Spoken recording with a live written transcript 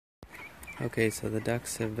Okay, so the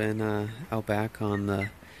ducks have been out back on the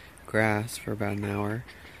grass for about an hour.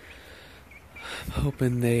 I'm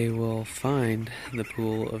hoping they will find the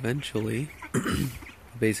pool eventually.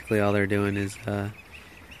 Basically all they're doing is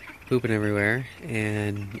pooping everywhere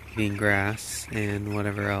and eating grass and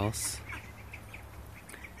whatever else.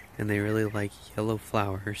 And they really like yellow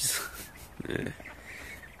flowers.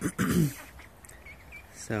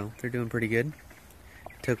 So they're doing pretty good.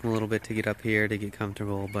 Took them a little bit to get up here to get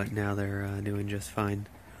comfortable, but now they're doing just fine.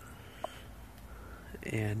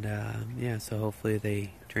 And yeah, so hopefully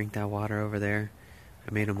they drink that water over there.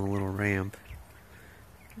 I made them a little ramp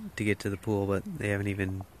to get to the pool, but they haven't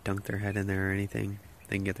even dunked their head in there or anything.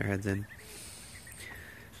 They can get their heads in.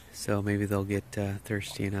 So maybe they'll get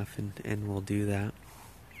thirsty enough and we'll do that.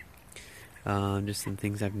 Just some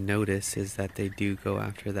things I've noticed is that they do go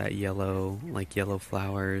after that yellow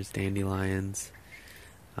flowers, dandelions.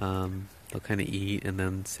 They'll kind of eat and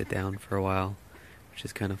then sit down for a while, which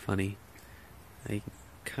is kind of funny. I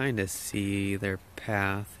kind of see their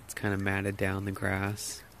path. It's kind of matted down the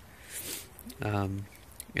grass. And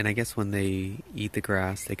I guess when they eat the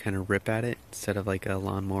grass, they kind of rip at it instead of like a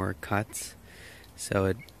lawnmower cuts. So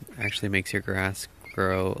it actually makes your grass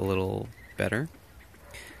grow a little better.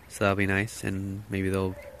 So that'll be nice, and maybe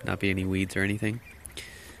there'll not be any weeds or anything.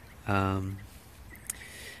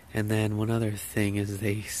 And then one other thing is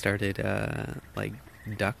they started like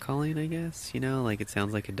duck calling, I guess, like it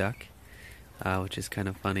sounds like a duck, which is kind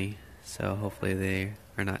of funny. So hopefully they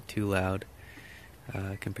are not too loud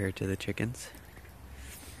compared to the chickens.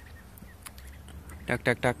 Duck,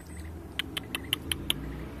 duck, duck.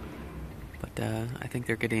 But I think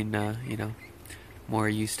they're getting, more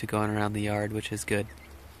used to going around the yard, which is good.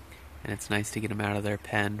 And it's nice to get them out of their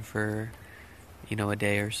pen for, a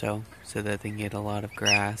day or so that they can get a lot of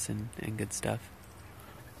grass and good stuff.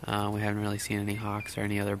 We haven't really seen any hawks or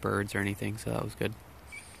any other birds or anything, so that was good.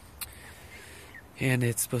 And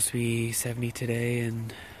it's supposed to be 70 today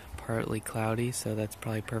and partly cloudy, so that's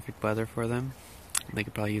probably perfect weather for them. They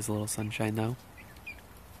could probably use a little sunshine though.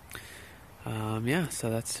 Yeah, so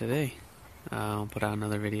that's today. I'll put out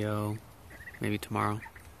another video maybe tomorrow.